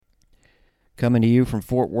Coming to you from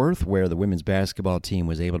Fort Worth, where the women's basketball team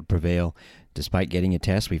was able to prevail despite getting a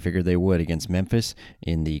test we figured they would against Memphis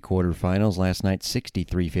in the quarterfinals last night.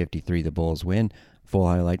 63-53, the Bulls win. Full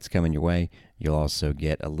highlights coming your way. You'll also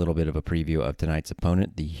get a little bit of a preview of tonight's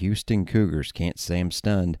opponent, the Houston Cougars. Can't say I'm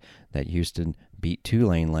stunned that Houston beat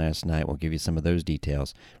Tulane last night. We'll give you some of those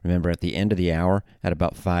details. Remember, at the end of the hour, at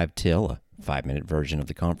about 5 till, a 5-minute version of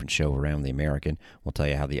the conference show around the American, we'll tell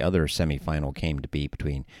you how the other semifinal came to be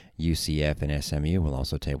between UCF and SMU. We'll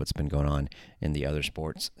also tell you what's been going on in the other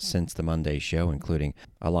sports since the Monday show, including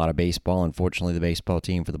a lot of baseball. Unfortunately, the baseball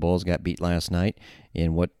team for the Bulls got beat last night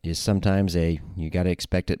in what is sometimes you got to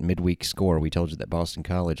expect it, midweek score. We told you that Boston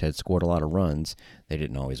College had scored a lot of runs. They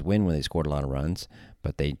didn't always win when they scored a lot of runs,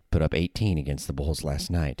 but they put up 18 against the Bulls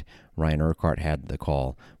last night. Ryan Urquhart had the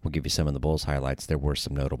call. We'll give you some of the Bulls highlights. There were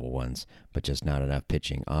some notable ones, but just not enough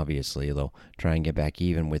pitching. Obviously, they'll try and get back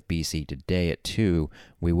even with BC today at 2.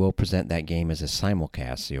 We will present that game as a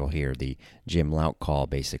simulcast, so you'll hear the Jim Lout call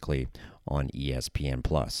basically on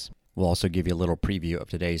ESPN+. We'll also give you a little preview of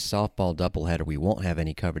today's softball doubleheader. We won't have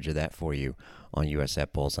any coverage of that for you on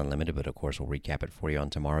USF Bulls Unlimited, but of course we'll recap it for you on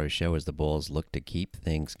tomorrow's show as the Bulls look to keep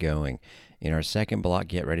things going. In our second block,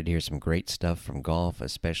 get ready to hear some great stuff from golf,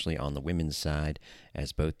 especially on the women's side,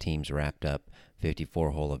 as both teams wrapped up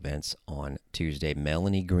 54-hole events on Tuesday.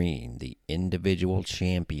 Melanie Green, the individual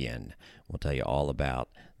champion. We'll tell you all about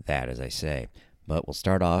that, as I say. But we'll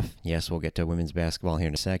start off, yes, we'll get to women's basketball here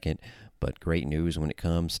in a second, but great news when it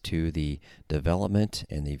comes to the development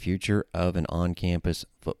and the future of an on-campus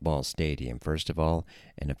football stadium. First of all,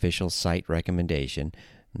 an official site recommendation.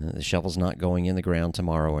 The shovel's not going in the ground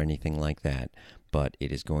tomorrow or anything like that, but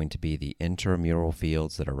it is going to be the intramural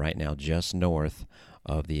fields that are right now just north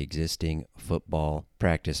of the existing football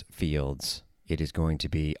practice fields. It is going to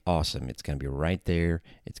be awesome. It's going to be right there.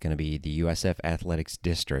 It's going to be the USF Athletics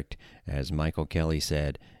District, as Michael Kelly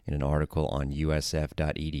said in an article on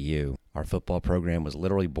usf.edu. Our football program was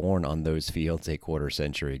literally born on those fields a quarter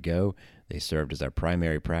century ago. They served as our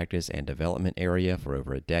primary practice and development area for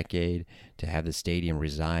over a decade. To have the stadium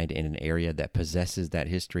reside in an area that possesses that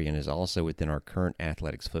history and is also within our current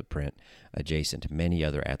athletics footprint, adjacent to many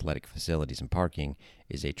other athletic facilities and parking,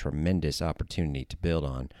 is a tremendous opportunity to build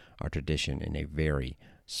on our tradition in a very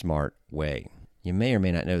smart way. You may or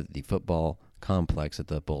may not know that the football complex that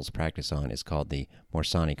the Bulls practice on is called the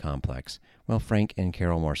Morsani Complex. Well, Frank and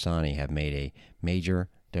Carol Morsani have made a major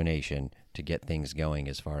donation to get things going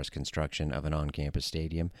as far as construction of an on-campus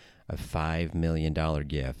stadium. A $5 million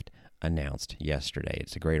gift announced yesterday.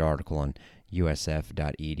 It's a great article on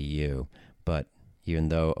usf.edu, but even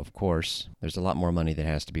though, of course, there's a lot more money that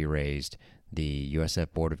has to be raised, the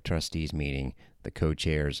USF Board of Trustees meeting, the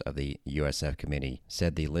co-chairs of the USF committee,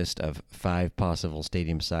 said the list of 5 possible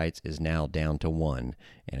stadium sites is now down to 1.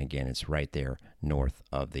 And again, it's right there north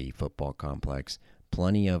of the football complex.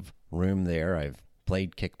 Plenty of room there. I've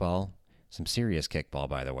played kickball, some serious kickball,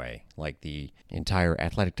 by the way. Like the entire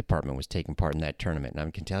athletic department was taking part in that tournament. And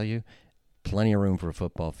I can tell you, plenty of room for a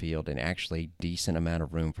football field and actually decent amount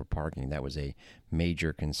of room for parking. That was a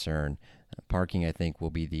major concern. Parking, I think, will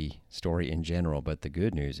be the story in general, but the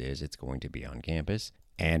good news is it's going to be on campus.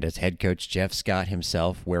 And as head coach Jeff Scott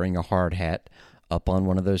himself, wearing a hard hat, up on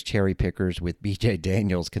one of those cherry pickers with B.J.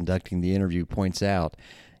 Daniels conducting the interview, points out,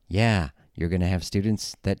 yeah, you're going to have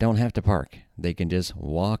students that don't have to park. They can just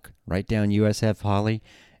walk right down USF Holly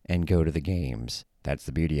and go to the games. That's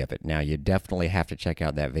the beauty of it. Now, you definitely have to check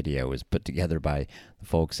out that video. It was put together by the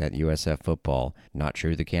folks at USF Football. Not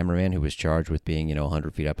sure who the cameraman who was charged with being,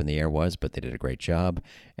 100 feet up in the air was, but they did a great job.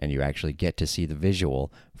 And you actually get to see the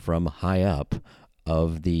visual from high up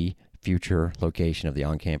of the future location of the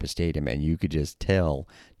on-campus stadium. And you could just tell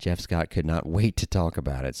Jeff Scott could not wait to talk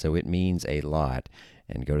about it. So it means a lot.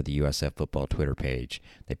 And go to the USF Football Twitter page.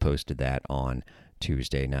 They posted that on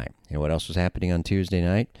Tuesday night. You know what else was happening on Tuesday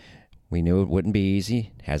night? We knew it wouldn't be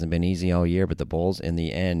easy. It hasn't been easy all year, but the Bulls, in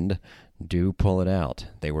the end, do pull it out.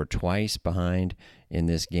 They were twice behind in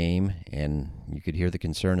this game, and you could hear the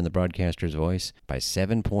concern in the broadcaster's voice. By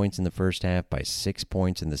 7 points in the first half, by 6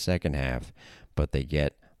 points in the second half, but they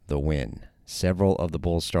get the win. Several of the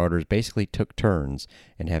Bulls starters basically took turns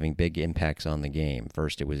in having big impacts on the game.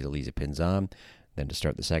 First, it was Elisa Pinzan. Then to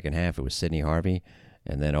start the second half, it was Sydney Harvey.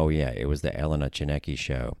 And then, it was the Elena Chinecki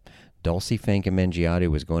show. Dulcie Fankamangiadu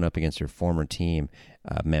was going up against her former team,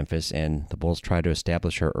 Memphis, and the Bulls tried to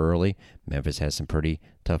establish her early. Memphis has some pretty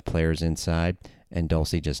tough players inside, and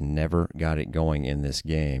Dulcie just never got it going in this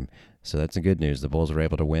game. So that's the good news. The Bulls were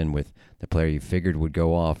able to win with the player you figured would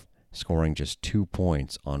go off, scoring just 2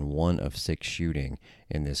 points on 1 of 6 shooting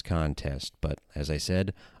in this contest. But as I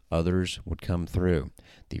said, others would come through.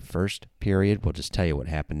 The first period, we'll just tell you what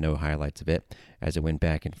happened, no highlights of it. As it went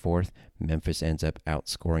back and forth, Memphis ends up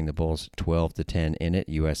outscoring the Bulls 12-10 in it.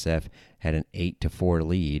 USF had an 8-4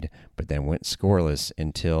 lead, but then went scoreless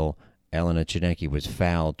until Elena Tsineke was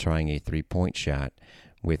fouled trying a three-point shot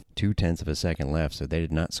with 0.2 of a second left, so they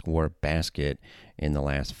did not score a basket in the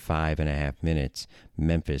last 5.5 minutes.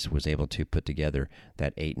 Memphis was able to put together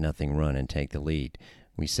that 8-0 run and take the lead.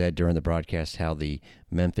 We said during the broadcast how the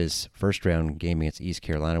Memphis first-round game against East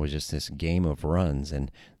Carolina was just this game of runs,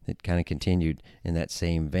 and it kind of continued in that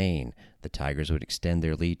same vein. The Tigers would extend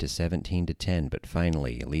their lead to 17-10, but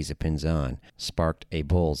finally, Elisa Pinzon sparked a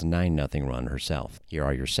Bulls 9-0 run herself. Here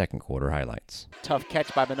are your second quarter highlights. Tough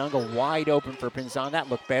catch by Monunga, wide open for Pinzon. That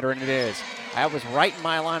looked better than it is. That was right in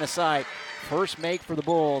my line of sight. First make for the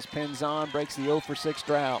Bulls. Pinzon breaks the 0-for-6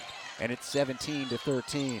 drought, and it's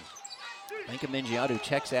 17-13. Lenka Mingiadu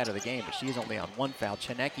checks out of the game, but she's only on one foul.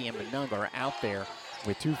 Tsineke and Monunga are out there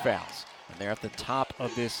with 2 fouls, and they're at the top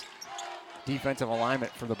of this defensive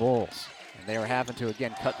alignment for the Bulls. And they are having to,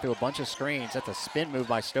 again, cut through a bunch of screens. That's a spin move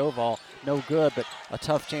by Stovall. No good, but a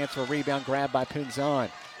tough chance for a rebound grab by Pinzon.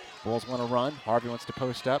 Bulls want to run. Harvey wants to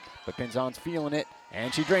post up, but Pinzon's feeling it,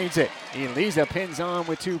 and she drains it. Elisa Pinzon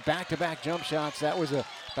with 2 back-to-back jump shots. That was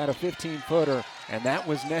about a 15-footer, and that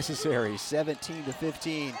was necessary.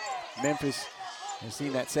 17-15. Memphis has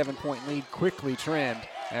seen that 7-point lead quickly trimmed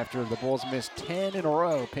after the Bulls missed 10 in a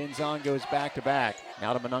row. Pinzon goes back-to-back.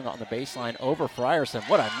 Now to Monunga on the baseline over Frierson.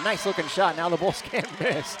 What a nice-looking shot. Now the Bulls can't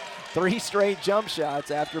miss. 3 straight jump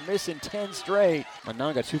shots after missing 10 straight.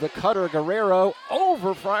 Monunga to the cutter. Guerrero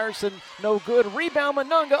over Frierson. No good. Rebound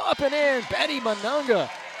Monunga up and in. Betty Monunga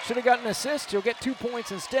should have gotten an assist. She'll get 2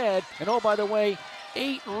 points instead. And oh, by the way,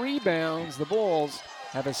 8 rebounds. The Bulls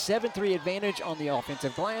have a 7-3 advantage on the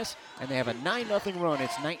offensive glass, and they have a 9-0 run.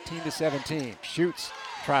 It's 19-17. Shoots,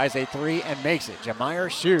 tries a 3, and makes it.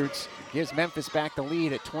 Jamire shoots, gives Memphis back the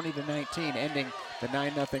lead at 20-19, ending the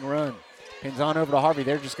 9-0 run. Pinzon over to Harvey.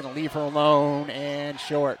 They're just going to leave her alone and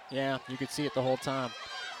short. Yeah, you could see it the whole time.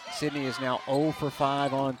 Sydney is now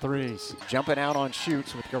 0-for-5 on threes. Jumping out on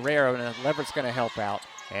shoots with Guerrero, and Leverett's going to help out.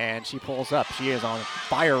 And she pulls up. She is on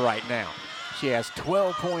fire right now. She has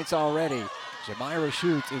 12 points already. Jamira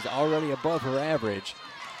Shoots is already above her average.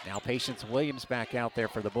 Now Patience Williams back out there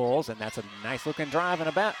for the Bulls, and that's a nice-looking drive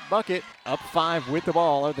and a bucket. Up 5 with the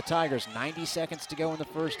ball are the Tigers. 90 seconds to go in the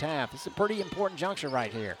first half. This is a pretty important juncture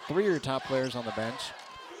right here. 3 of your top players on the bench,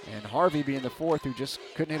 and Harvey being the 4th who just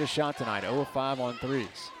couldn't hit a shot tonight. 0-5 on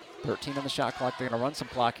threes. 13 on the shot clock. They're going to run some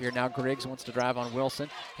clock here. Now Griggs wants to drive on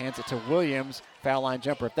Wilson. Hands it to Williams. Foul line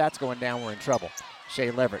jumper. If that's going down, we're in trouble.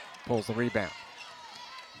 Shea Leverett pulls the rebound.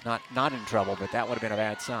 Not in trouble, but that would have been a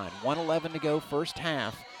bad sign. 1:11 to go, first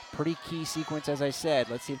half. Pretty key sequence, as I said.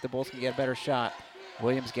 Let's see if the Bulls can get a better shot.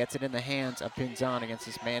 Williams gets it in the hands of Pinzon against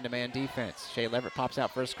this man-to-man defense. Shea Leverett pops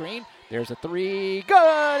out for a screen. There's a 3.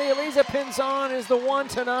 Good! Elisa Pinzon is the one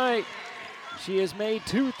tonight. She has made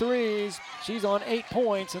 2 threes. She's on 8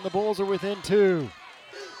 points, and the Bulls are within 2.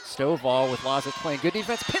 Stovall with Lozic playing good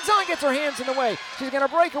defense. Pinzon gets her hands in the way. She's going to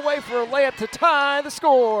break away for a layup to tie the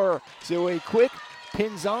score. So a quick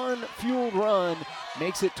Pinzon-fueled run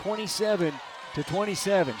makes it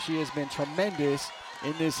 27-27. She has been tremendous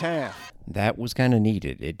in this half. That was kind of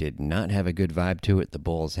needed. It did not have a good vibe to it. The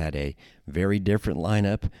Bulls had a very different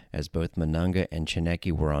lineup as both Monunga and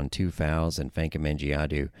Tsineke were on 2 fouls and Fanka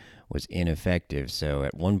Mengiadu was ineffective. So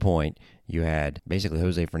at one point, you had basically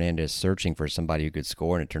Jose Fernandez searching for somebody who could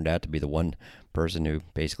score, and it turned out to be the one person who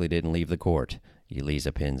basically didn't leave the court,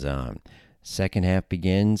 Elisa Pinzon. Second half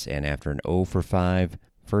begins, and after an 0-for-5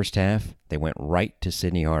 first half, they went right to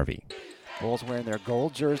Sydney Harvey. Bulls wearing their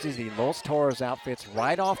gold jerseys, the Los Toros outfits,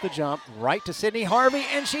 right off the jump, right to Sydney Harvey,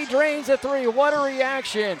 and she drains a 3. What a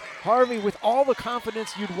reaction. Harvey with all the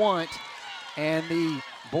confidence you'd want, and the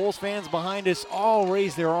Bulls fans behind us all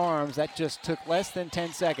raised their arms. That just took less than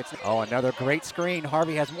 10 seconds. Oh, another great screen.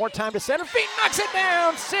 Harvey has more time to set her feet, knocks it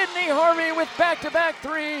down. Sydney Harvey with back-to-back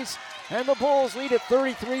threes. And the Bulls lead at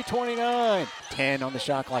 33-29. 10 on the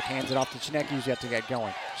shot clock, hands it off to Tsineke, who's yet to get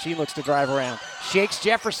going. She looks to drive around, shakes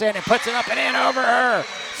Jefferson and puts it up and in over her.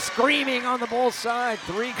 Screaming on the Bulls side.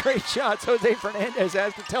 3 great shots. Jose Fernandez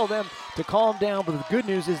has to tell them to calm down, but the good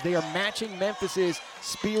news is they are matching Memphis's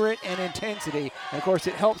spirit and intensity. And of course,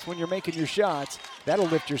 it helps when you're making your shots. That'll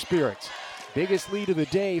lift your spirits. Biggest lead of the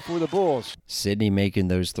day for the Bulls. Sydney making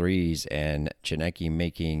those threes and Tsineke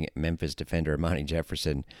making Memphis defender Imani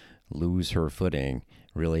Jefferson lose her footing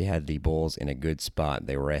really had the Bulls in a good spot.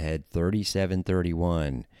 They were ahead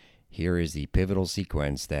 37-31. Here is the pivotal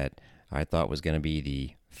sequence that I thought was going to be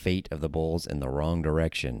the fate of the Bulls in the wrong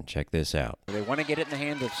direction. Check this out. They want to get it in the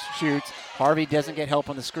hands of Schutz. Harvey doesn't get help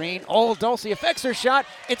on the screen. Oh, Dulce affects her shot.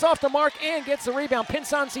 It's off the mark and gets the rebound.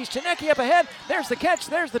 Pinzon sees Chinecki up ahead. There's the catch.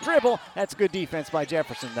 There's the dribble. That's good defense by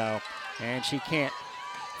Jefferson, though. And she can't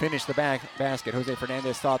finish the basket. Jose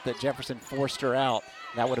Fernandez thought that Jefferson forced her out.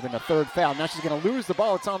 That would have been a third foul. Now she's going to lose the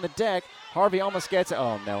ball. It's on the deck. Harvey almost gets it.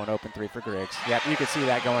 Oh, no, an open three for Griggs. Yep, you can see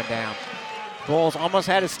that going down. Bulls almost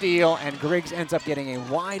had a steal, and Griggs ends up getting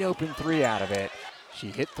a wide-open three out of it. She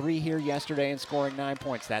hit 3 here yesterday and scoring 9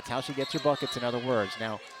 points. That's how she gets her buckets, in other words.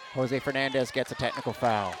 Now, Jose Fernandez gets a technical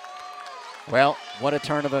foul. Well, what a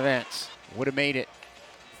turn of events. Would have made it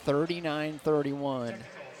 39-31.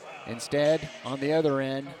 Instead, on the other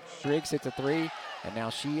end, Griggs hits a 3, and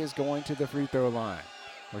now she is going to the free throw line,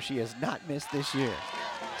 where she has not missed this year.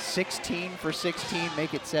 16 for 16,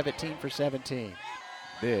 make it 17 for 17.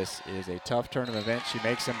 This is a tough turn of events. She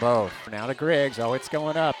makes them both. Now to Griggs. Oh, it's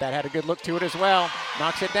going up. That had a good look to it as well.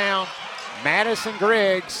 Knocks it down. Madison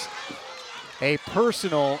Griggs, a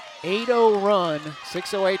personal 8-0 run,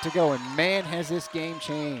 6:08 to go, and man, has this game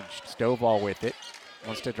changed. Stovall with it.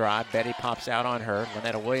 Wants to drive. Betty pops out on her.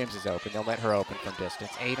 Lynetta Williams is open. They'll let her open from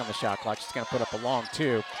distance. 8 on the shot clock. She's going to put up a long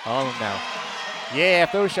 2. Oh, no. Yeah,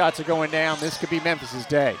 if those shots are going down, this could be Memphis's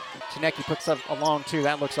day. Chinecki puts up a long 2.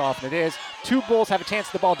 That looks off, and it is. 2 Bulls have a chance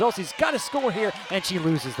at the ball. Dulce's got to score here, and she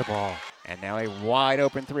loses the ball. And now a wide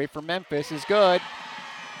open 3 for Memphis is good.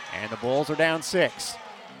 And the Bulls are down 6.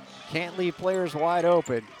 Can't leave players wide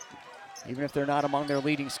open, even if they're not among their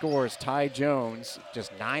leading scorers. Ty Jones,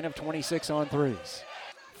 just 9 of 26 on threes.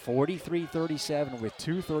 43-37 with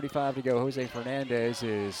 2:35 to go. Jose Fernandez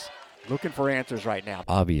is looking for answers right now.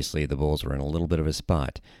 Obviously, the Bulls were in a little bit of a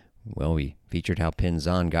spot. Well, we featured how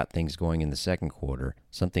Pinzon got things going in the second quarter.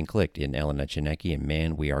 Something clicked in Elena Chinecki, and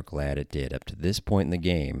man, we are glad it did. Up to this point in the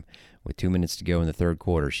game, with 2 minutes to go in the third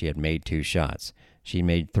quarter, she had made 2 shots. She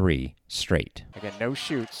made 3 straight. Again, no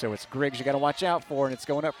shoot, so it's Griggs you got to watch out for, and it's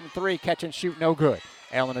going up from 3. Catch and shoot, no good.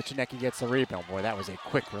 Elena Chinecki gets the rebound. Boy, that was a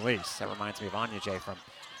quick release. That reminds me of Anya J from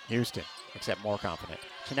Houston, except more confident.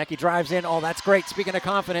 Chinecki drives in. Oh, that's great. Speaking of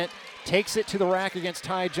confident, takes it to the rack against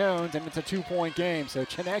Ty Jones, and it's a 2-point game. So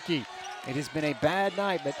Chinecki, it has been a bad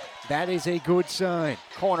night, but that is a good sign.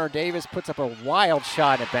 Corner, Davis puts up a wild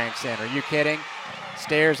shot and it banks in. Are you kidding?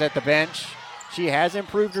 Stares at the bench. She has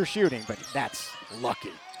improved her shooting, but that's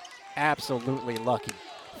lucky. Absolutely lucky.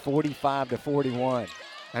 45-41.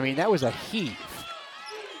 I mean, that was a heave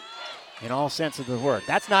in all sense of the word.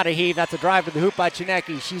 That's not a heave. That's a drive to the hoop by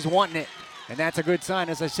Chinecki. She's wanting it, and that's a good sign.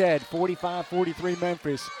 As I said, 45-43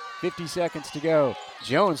 Memphis. 50 seconds to go.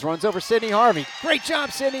 Jones runs over Sydney Harvey. Great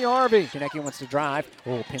job, Sydney Harvey. Chinecki wants to drive.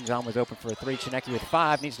 Oh, Pinzon was open for a 3. Chinecki with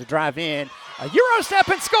 5, needs to drive in. A Euro step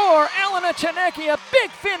and score. Elena Chinecki, a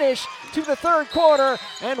big finish to the third quarter,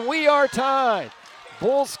 and we are tied.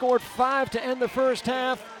 Bulls scored 5 to end the first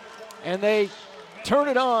half, and they turn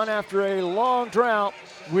it on after a long drought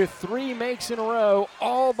with 3 makes in a row,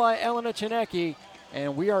 all by Elena Chinecki,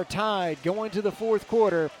 and we are tied going to the fourth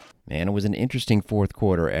quarter. Man, it was an interesting fourth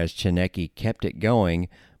quarter as Chinecki kept it going,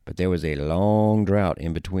 but there was a long drought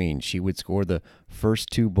in between. She would score the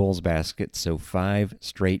first 2 Bulls baskets, so 5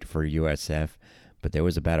 straight for USF, but there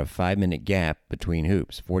was about a 5-minute gap between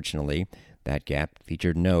hoops. Fortunately, that gap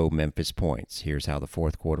featured no Memphis points. Here's how the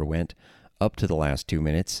fourth quarter went. Up to the last 2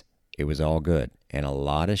 minutes, it was all good. And a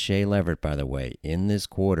lot of Shea Leverett, by the way. In this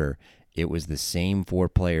quarter, it was the same 4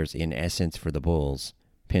 players in essence for the Bulls.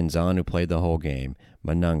 Pinzon, who played the whole game,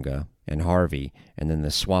 Manunga, and Harvey, and then the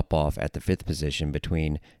swap-off at the 5th position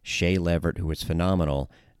between Shea Leverett, who was phenomenal.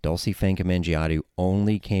 Dulce Fankamengiadu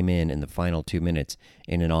only came in the final 2 minutes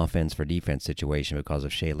in an offense-for-defense situation because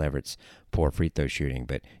of Shea Leverett's poor free throw shooting.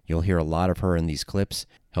 But you'll hear a lot of her in these clips,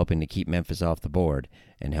 helping to keep Memphis off the board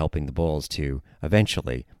and helping the Bulls to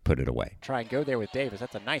eventually put it away. Try and go there with Davis.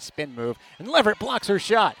 That's a nice spin move. And Leverett blocks her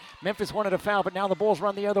shot. Memphis wanted a foul, but now the Bulls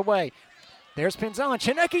run the other way. There's Pinzon.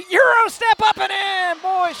 Chinecki, Euro step up and in.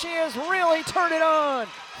 Boy, she has really turned it on.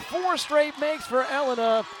 4 straight makes for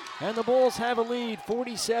Elena, and the Bulls have a lead,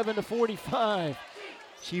 47-45.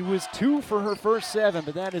 She was 2 for her first 7,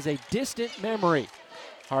 but that is a distant memory.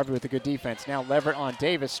 Harvey with a good defense. Now Leverett on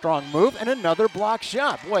Davis. Strong move and another block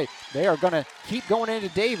shot. Boy, they are going to keep going into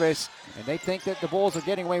Davis, and they think that the Bulls are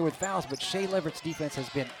getting away with fouls, but Shea Leverett's defense has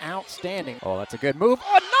been outstanding. Oh, that's a good move.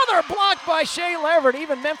 Another block by Shea Leverett.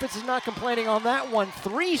 Even Memphis is not complaining on that one.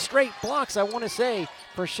 3 straight blocks, I want to say,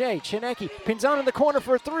 for Shea. Chinecki, Pinzon in the corner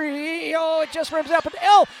for 3. Oh, it just rims out, but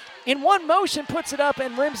L in one motion puts it up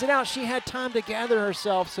and rims it out. She had time to gather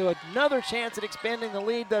herself, so another chance at expanding the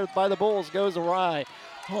lead by the Bulls goes awry.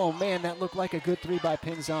 Oh, man, that looked like a good 3 by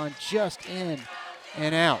Pinzon, just in.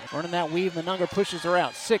 and out. Running that weave, Monunga pushes her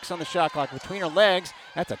out. 6 on the shot clock between her legs.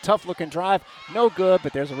 That's a tough-looking drive. No good,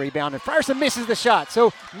 but there's a rebound, and Frierson misses the shot.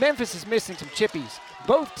 So Memphis is missing some chippies.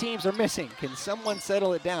 Both teams are missing. Can someone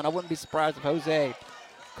settle it down? I wouldn't be surprised if Jose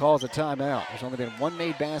calls a timeout. There's only been one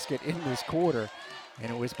made basket in this quarter, and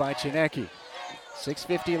it was by Chinecki.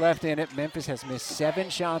 6:50 left in it. Memphis has missed 7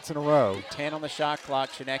 shots in a row. 10 on the shot clock.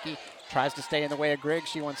 Chinecki tries to stay in the way of Griggs.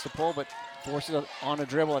 She wants to pull, but forces it on a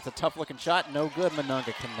dribble. It's a tough-looking shot. No good.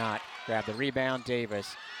 Monunga cannot grab the rebound.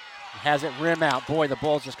 Davis has it rim out. Boy, the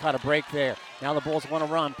Bulls just caught a break there. Now the Bulls want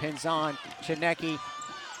to run. Pinzon. Chinecki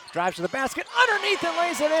drives to the basket. Underneath it,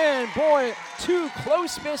 lays it in. Boy, 2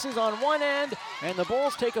 close misses on one end, and the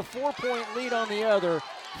Bulls take a 4-point lead on the other,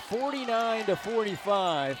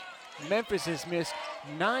 49-45. Memphis has missed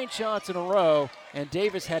 9 shots in a row, and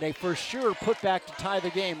Davis had a for sure putback to tie the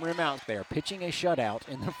game. Rim out there, pitching a shutout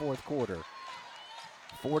in the fourth quarter.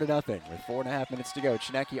 4-0 with 4.5 minutes to go.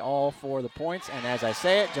 Chinecki all for the points, and as I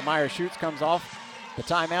say it, Jamire Schutz comes off the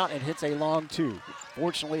timeout and hits a long 2.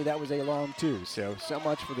 Fortunately, that was a long 2, so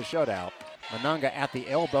much for the shutout. Monunga at the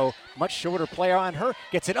elbow, much shorter player on her,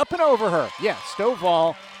 gets it up and over her. Yeah,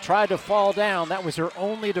 Stovall tried to fall down. That was her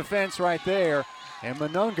only defense right there. And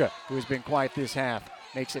Monunga, who has been quiet this half,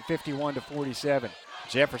 makes it 51-47.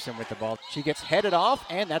 Jefferson with the ball. She gets headed off,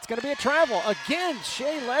 and that's going to be a travel. Again,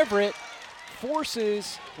 Shea Leverett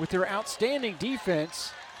forces, with her outstanding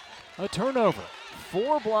defense, a turnover.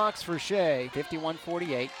 4 blocks for Shea,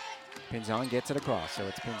 51-48. Pinzon gets it across. So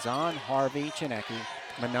it's Pinzon, Harvey, Chinecki,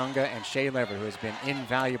 Monunga, and Shea Leverett, who has been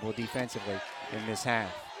invaluable defensively in this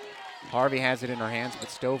half. Harvey has it in her hands, but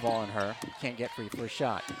Stovall on her. Can't get free for a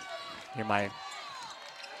shot. Hear my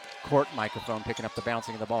court microphone picking up the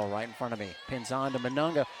bouncing of the ball right in front of me. Pinzon to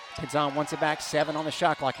Monunga. Pinzon wants it back. 7 on the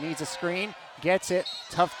shot clock. Needs a screen. Gets it.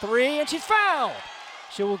 Tough 3, and she's fouled.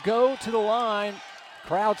 She will go to the line.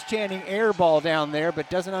 Crowd's chanting air ball down there, but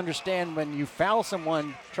doesn't understand when you foul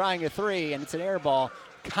someone trying a 3 and it's an air ball.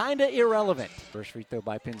 Kind of irrelevant. First free throw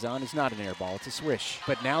by Pinzon is not an air ball. It's a swish.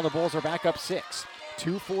 But now the Bulls are back up 6.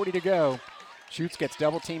 2:40 to go. Schutz gets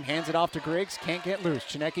double team, hands it off to Griggs, can't get loose.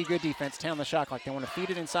 Chinecki, good defense, 10 on the shot clock. They want to feed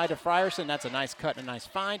it inside to Frierson. That's a nice cut and a nice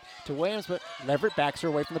find to Williams, but Leverett backs her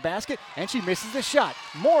away from the basket, and she misses the shot.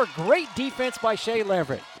 More great defense by Shea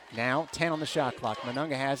Leverett. Now 10 on the shot clock.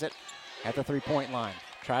 Monunga has it at the 3-point line.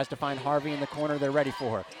 Tries to find Harvey in the corner. They're ready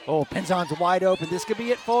for her. Oh, Pinzon's wide open. This could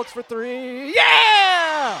be it, folks, for 3.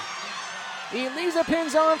 Yeah! Eliza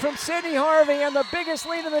Pinzon from Sydney Harvey, and the biggest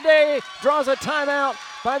lead of the day draws a timeout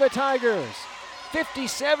by the Tigers.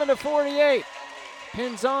 57-48.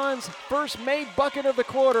 Pinzon's first made bucket of the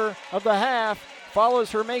quarter of the half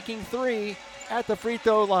follows her making 3 at the free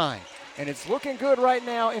throw line. And it's looking good right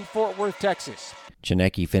now in Fort Worth, Texas.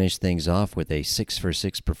 Chinecki finished things off with a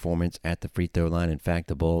 6-for-6 performance at the free throw line. In fact,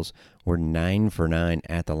 the Bulls were 9 for 9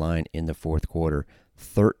 at the line in the fourth quarter,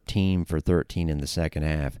 13 for 13 in the second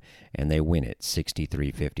half, and they win it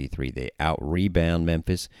 63-53. They out-rebound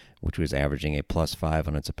Memphis, which was averaging a +5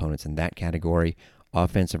 on its opponents in that category.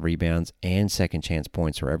 Offensive rebounds and second-chance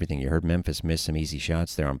points for everything. You heard Memphis miss some easy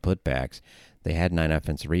shots there on putbacks. They had 9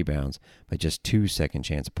 offensive rebounds, but just 2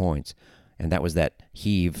 second-chance points. And that was that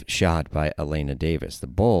heave shot by Elena Davis. The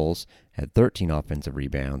Bulls had 13 offensive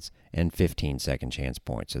rebounds and 15 second-chance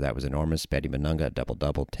points. So that was enormous. Betty Monunga,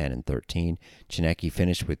 double-double, 10 and 13. Chinecki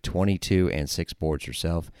finished with 22 and 6 boards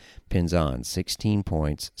herself. Pinzon, 16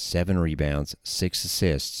 points, 7 rebounds, 6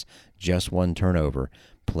 assists, just 1 turnover,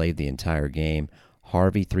 played the entire game.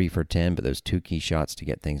 Harvey, 3 for 10, but those 2 key shots to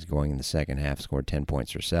get things going in the second half, scored 10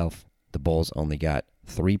 points herself. The Bulls only got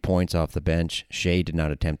 3 points off the bench. Shea did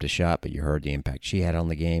not attempt a shot, but you heard the impact she had on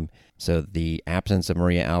the game. So the absence of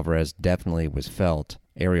Maria Alvarez definitely was felt.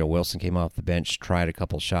 Ariel Wilson came off the bench, tried a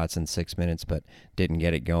couple shots in 6 minutes, but didn't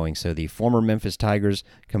get it going. So the former Memphis Tigers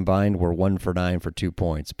combined were 1 for 9 for 2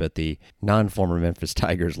 points, but the non-former Memphis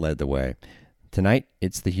Tigers led the way. Tonight,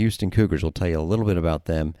 it's the Houston Cougars. We'll tell you a little bit about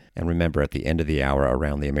them. And remember, at the end of the hour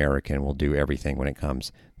around the American, we'll do everything when it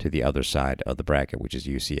comes to the other side of the bracket, which is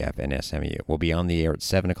UCF and SMU. We'll be on the air at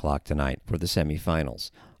 7 o'clock tonight for the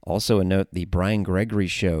semifinals. Also a note, the Brian Gregory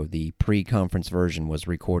Show, the pre-conference version, was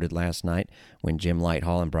recorded last night when Jim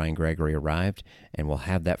Lighthall and Brian Gregory arrived, and we'll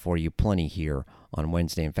have that for you plenty here on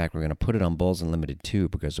Wednesday. In fact, we're going to put it on Bulls Unlimited too,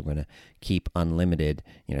 because we're going to keep Unlimited,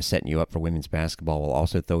 setting you up for women's basketball. We'll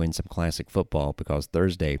also throw in some classic football, because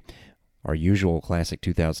Thursday, our usual classic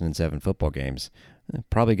 2007 football games,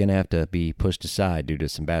 probably going to have to be pushed aside due to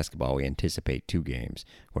some basketball. We anticipate 2 games.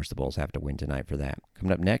 Of course, the Bulls have to win tonight for that.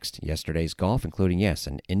 Coming up next, yesterday's golf, including,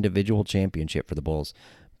 an individual championship for the Bulls.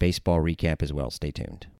 Baseball recap as well. Stay tuned.